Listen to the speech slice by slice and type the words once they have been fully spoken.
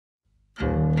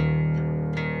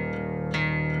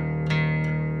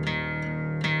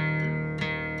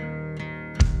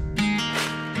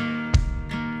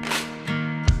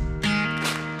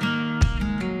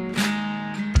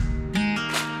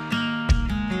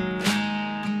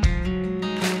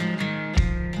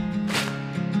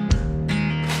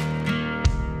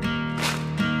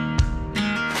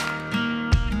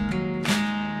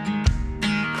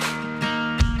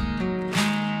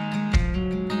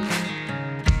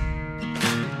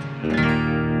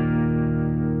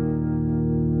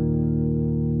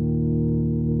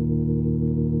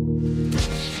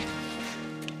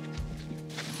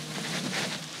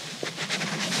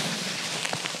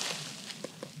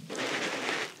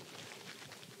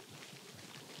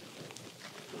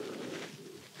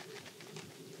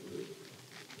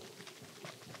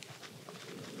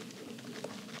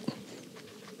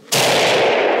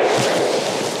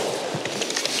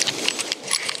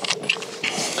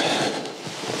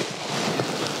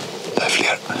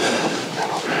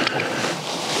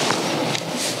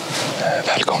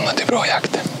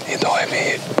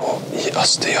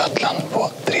Östergötland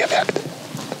på drevjakt.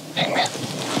 Häng med!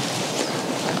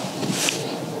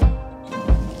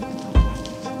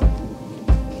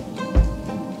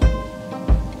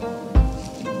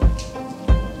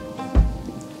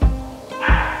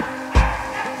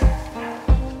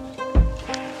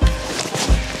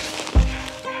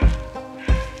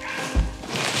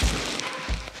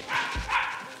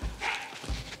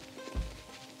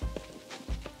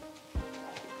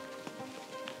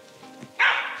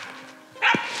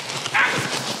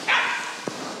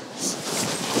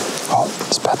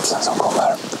 Spetsen som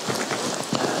kommer.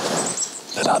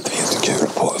 Den hade vi inte kul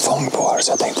på fångboar,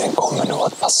 så jag tänkte den kommer nog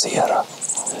att passera.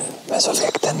 Men så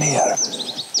vek den ner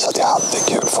så att jag hade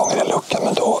kul fång i den luckan,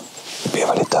 men då blev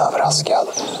jag lite överraskad.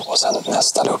 Och sen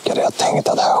nästa lucka där jag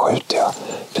tänkte att här skjuter jag.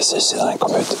 Precis innan den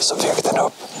kom ut så vek den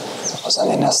upp. Och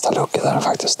sen i nästa lucka där den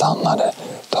faktiskt stannade,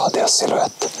 då hade jag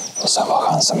silhuett. Och sen var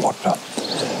chansen borta.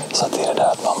 Så det är det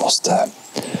där att man måste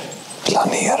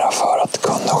planera för att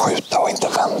kunna skjuta och inte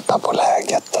vänta på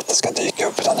läget att det ska dyka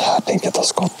upp. Utan här tänker jag ta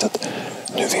skottet.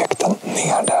 Nu vek den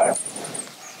ner där.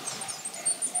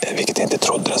 Vilket jag inte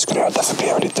trodde den skulle göra. Därför blev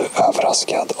jag lite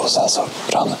överraskad. Och sen så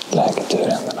brann läget ur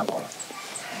händerna på den.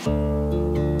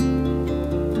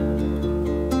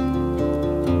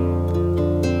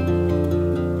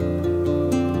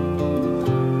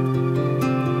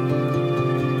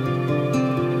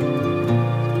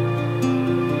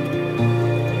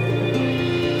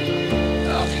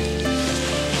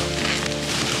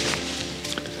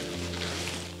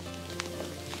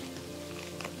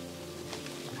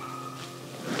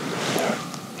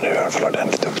 Nu är den för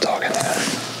ordentligt upptagen här.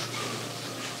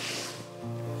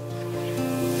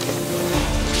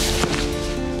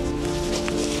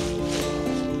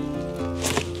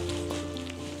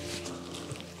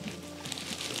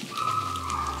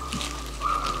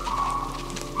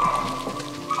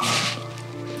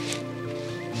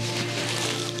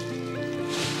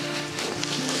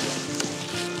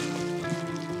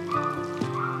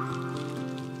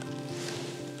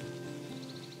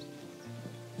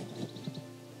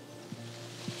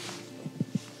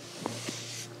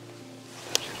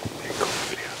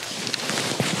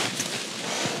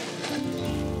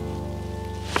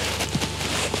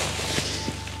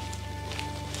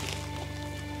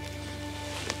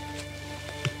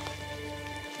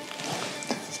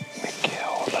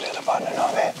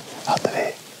 Hade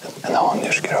vi en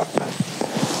handjursgrupp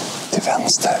till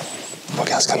vänster på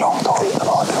ganska långt håll. De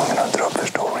var tvungna att dra upp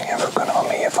förstoringen för att kunna vara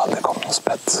med ifall det kom någon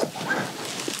spets.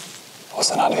 Och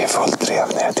sen hade vi fullt drev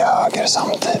ner till höger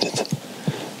samtidigt.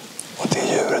 Och det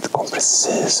djuret kom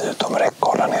precis utom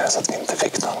räckhåll där nere så att vi inte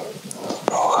fick någon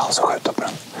bra chans att skjuta på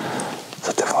den.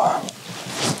 Så det var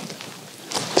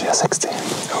 360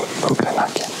 uggla i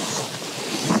nacken.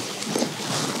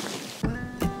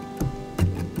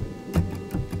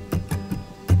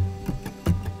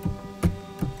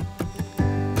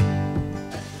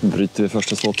 Bryter vi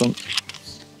första slåtten.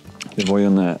 Det var ju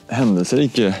en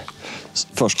händelserik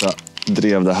första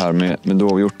drev det här med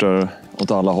dovhjortar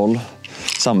åt alla håll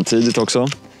samtidigt också.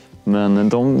 Men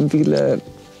de ville...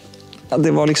 Ja,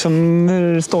 det var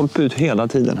liksom stolpe ut hela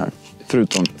tiden här.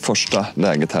 Förutom första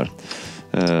läget här.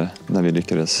 När vi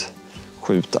lyckades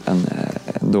skjuta en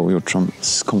dovhjort som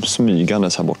kom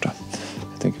smygandes här borta.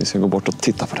 Jag tänker vi ska gå bort och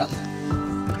titta på den.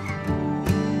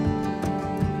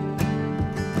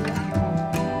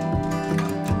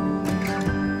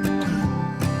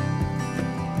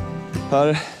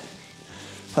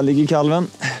 Här ligger kalven.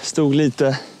 Stod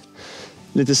lite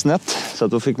snett. Så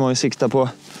att då fick man ju sikta på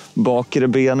bakre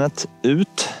benet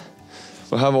ut.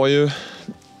 Och här var ju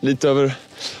lite över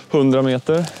 100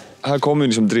 meter. Här kommer ju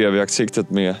liksom drevjaktsiktet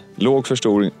med låg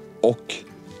förstoring och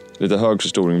lite hög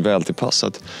förstoring väl till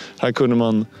passet. Här kunde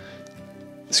man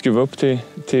skruva upp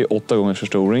till 8 gångers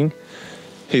förstoring.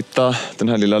 Hitta den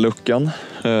här lilla luckan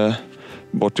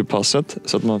bort till passet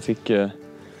så att man fick...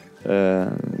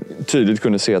 tydligt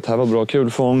kunde se att här var bra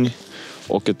kulfång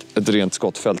och ett rent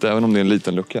skottfält, även om det är en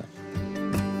liten lucka.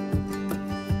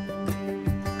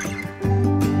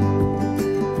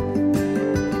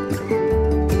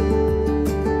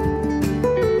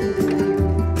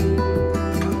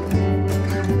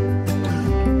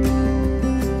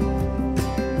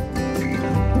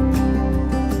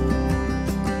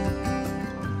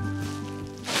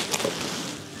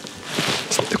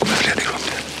 Det kommer fler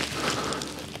gånger.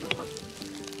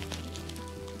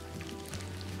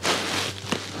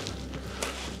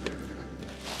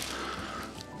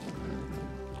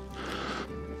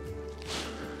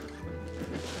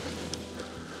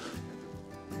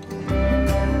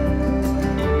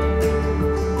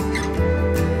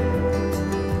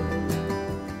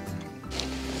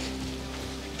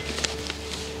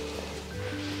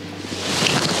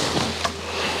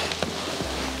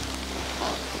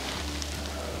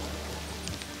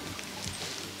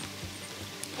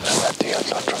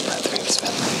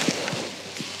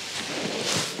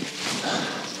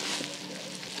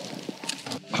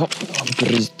 Då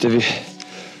bryter vi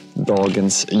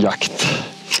dagens jakt.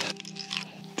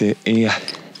 Det är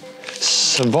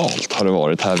svalt har det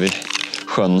varit här vid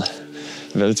sjön.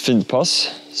 Väldigt fint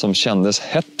pass som kändes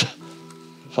hett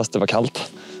fast det var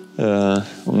kallt.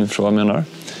 Om ni förstår vad jag menar.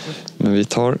 Men vi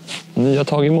tar nya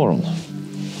tag imorgon.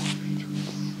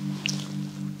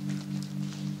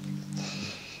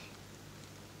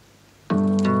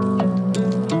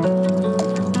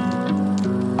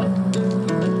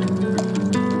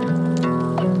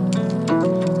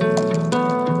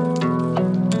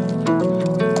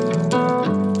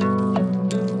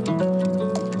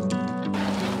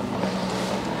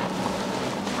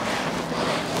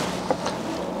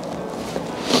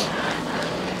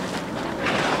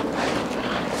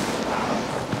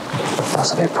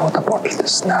 Alltså vi får ta bort lite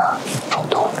snö från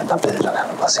tornet när bilen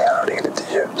ändå passerar och det är lite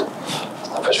ljud.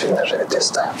 Sen försvinner så är vi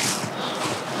tysta igen.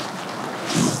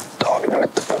 Dag nummer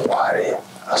 2 här i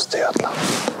Östergötland.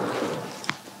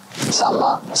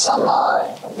 Samma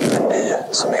meny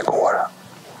som igår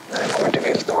när det kommer till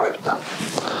vilt och skjuta.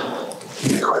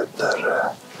 Vi skjuter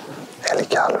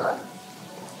älgkalv,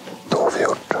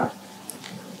 dovhjort,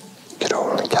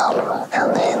 kronkalv,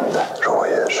 en hind,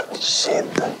 rådjurs,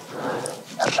 kid,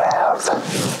 räv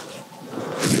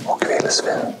och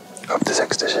vildsvin upp till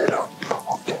 60 kilo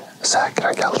och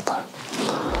säkra galtar.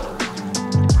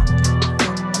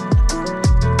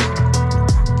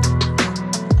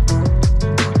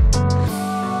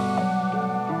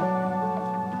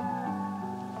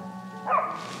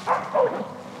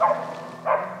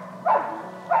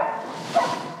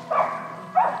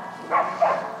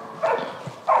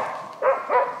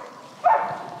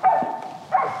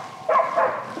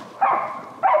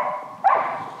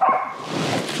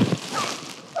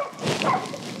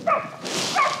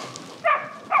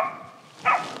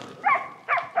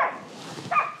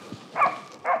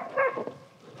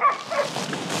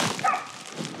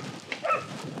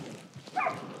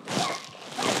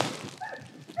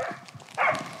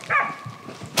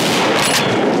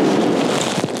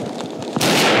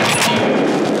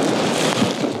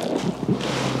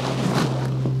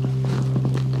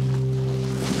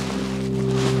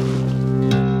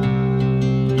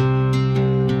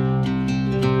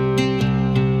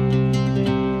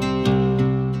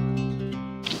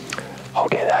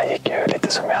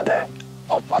 Som jag hade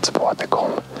hoppats på att det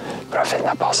kom några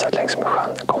fina passet längs med sjön.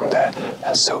 Det kom det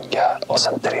en sugga och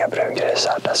sen 3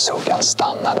 brungrisar där suggan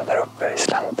stannade där uppe i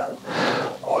slänten.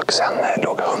 Och sen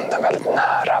låg hunden väldigt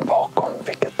nära bakom,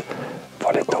 vilket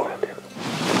var lite olyckligt.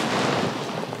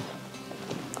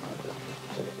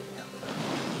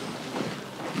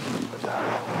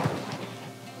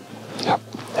 Ja.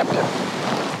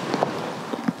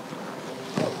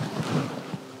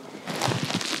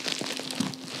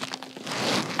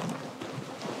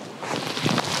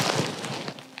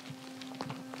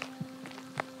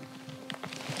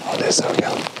 Det är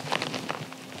suggan.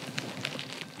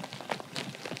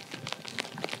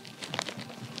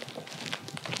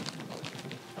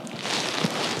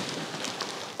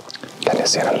 Kan ni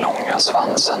se den långa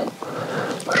svansen?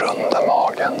 Runda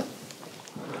magen.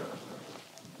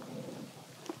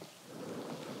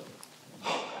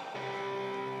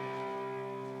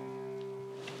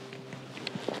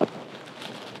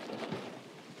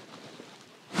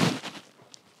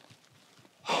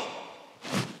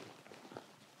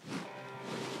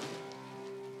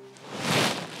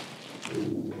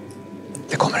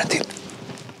 Det kommer en till.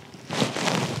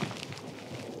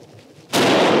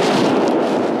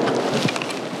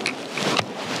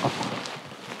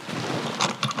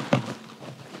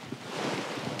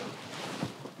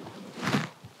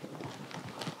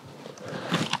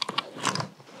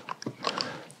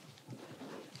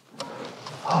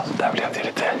 Ja, där blev det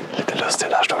lite lustigt.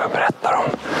 Där står vi och berättar om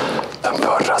den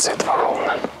förra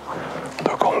situationen.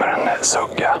 Då kommer en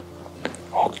sugga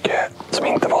och som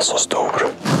inte var så stor.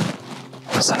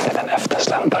 Och sen i den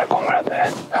eftersläntare kommer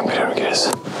en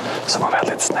brungris som var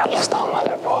väldigt snäll och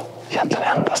stannade på egentligen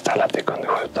enda stället vi kunde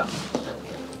skjuta.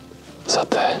 Så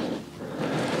att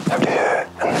det blev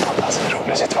ju en fantastiskt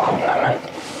rolig situation. Men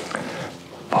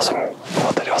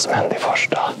vad som hände i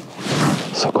första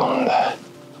så kom det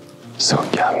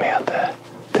sugga med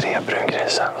 3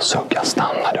 brungrisar och suggan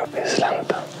stannade uppe i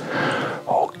slänten.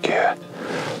 Och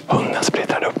hunden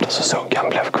splittrade upp och så suggan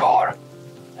blev kvar.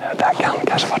 Det kan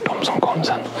kanske varit de som kom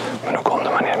sen. Men då kom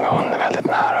de ner med hunden väldigt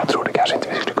nära och trodde kanske inte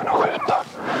vi skulle kunna skjuta.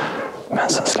 Men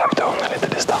sen släppte hunden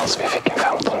lite distans. Vi fick en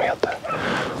 15 meter.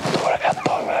 Och då var det ett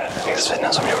av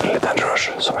vildsvinen som gjorde en liten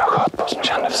rush som jag sköt på som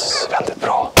kändes väldigt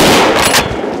bra.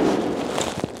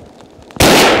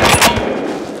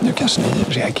 Nu kanske ni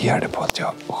reagerade på att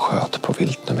jag sköt på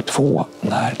vilt nummer 2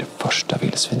 när det första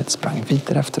vildsvinet sprang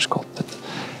vidare efter skottet.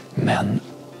 Men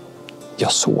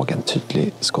jag såg en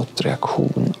tydlig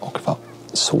skottreaktion och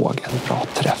såg en bra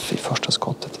träff i första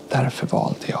skottet. Därför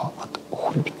valde jag att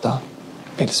skjuta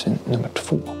vildsvin nummer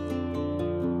 2.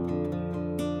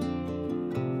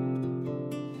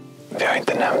 Vi har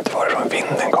inte nämnt varifrån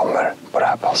vinden kommer på det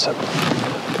här passet.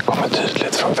 Det kommer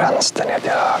tydligt från vänster ner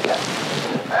till höger.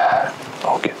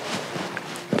 Och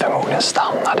förmodligen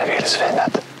stannade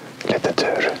vildsvinet lite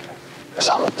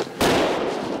tursamt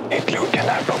i gluggen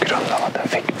här på grund av att den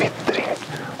fick vittring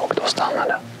och då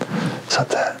stannade. Så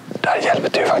att där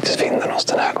hjälpte ju faktiskt vinden oss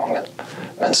den här gången.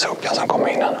 Men suggan som kom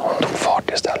innan, hon tog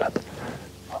fart istället.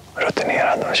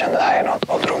 Rutinerad och kände det här är något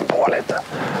och drog på lite.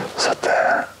 Så att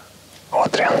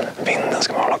återigen, vinden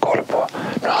ska man hålla koll på.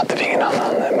 Nu hade vi ingen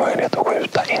annan möjlighet att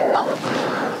skjuta innan.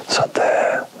 Så att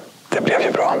det blev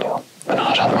ju bra ändå. Men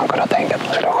annars hade man kunnat tänka att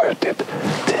man skulle ha skjutit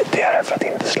tidigare för att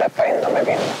inte släppa in dem i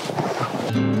vinden.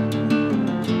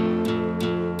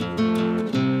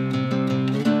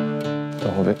 Då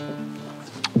har vi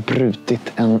brutit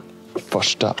en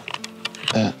första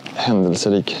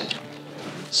händelserik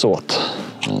såt.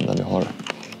 Där vi har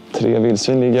 3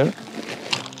 vildsvin ligger.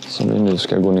 Som vi nu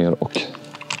ska gå ner och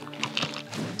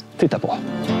titta på.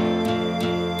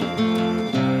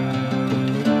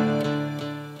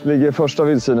 Ligger första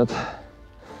vildsvinet.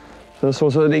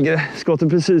 Så ligger skottet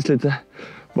precis lite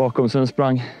bakom, så den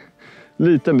sprang en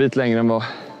liten bit längre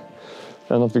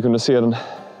än att vi kunde se den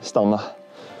stanna.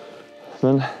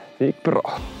 Men det gick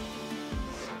bra.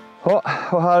 Ja,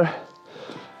 och här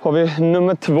har vi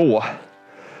nummer 2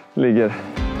 ligger.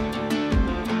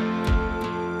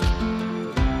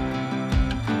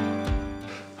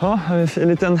 Ja, här har vi en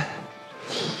liten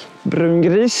brun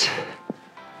gris.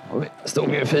 Och det stod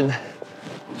ju en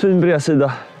fin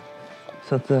bredsida.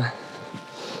 Så att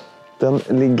den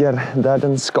ligger där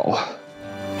den ska.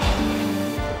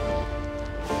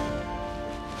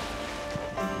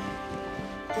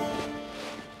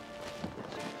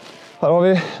 Här har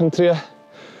vi de 3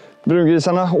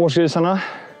 brungrisarna, årsgrisarna.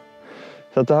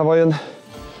 Så att det här var ju en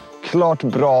klart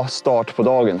bra start på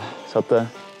dagen. Så att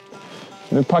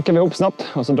nu packar vi ihop snabbt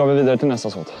och så drar vi vidare till nästa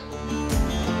såt.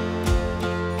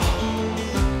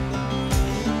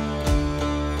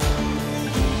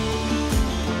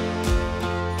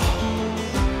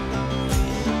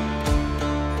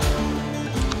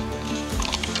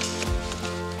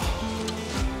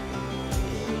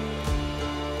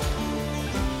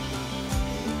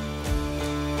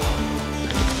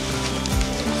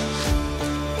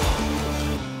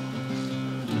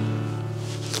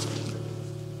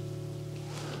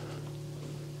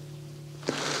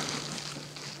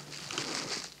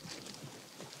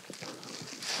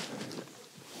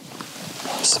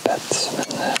 Spets, men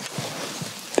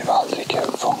det var aldrig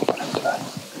kul fång på den tyvärr.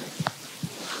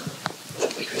 Så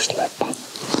fick vi släppa.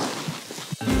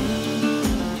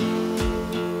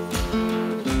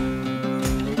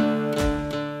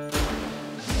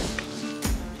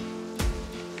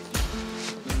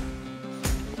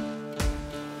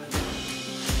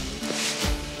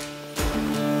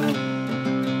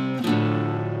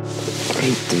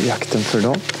 Bryter jakten för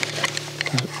idag.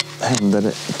 Hände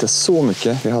det inte så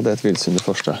mycket. Vi hade ett vildsvin det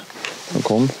första som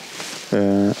kom.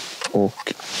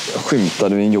 Och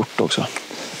skymtade vi en hjort också.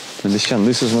 Men det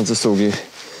kändes ju som att det stod i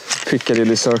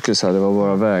Piccadilly Circus här. Det var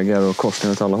bara vägar och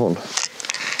korsningar åt alla håll.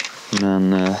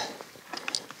 Men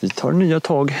vi tar nya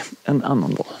tag en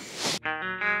annan dag.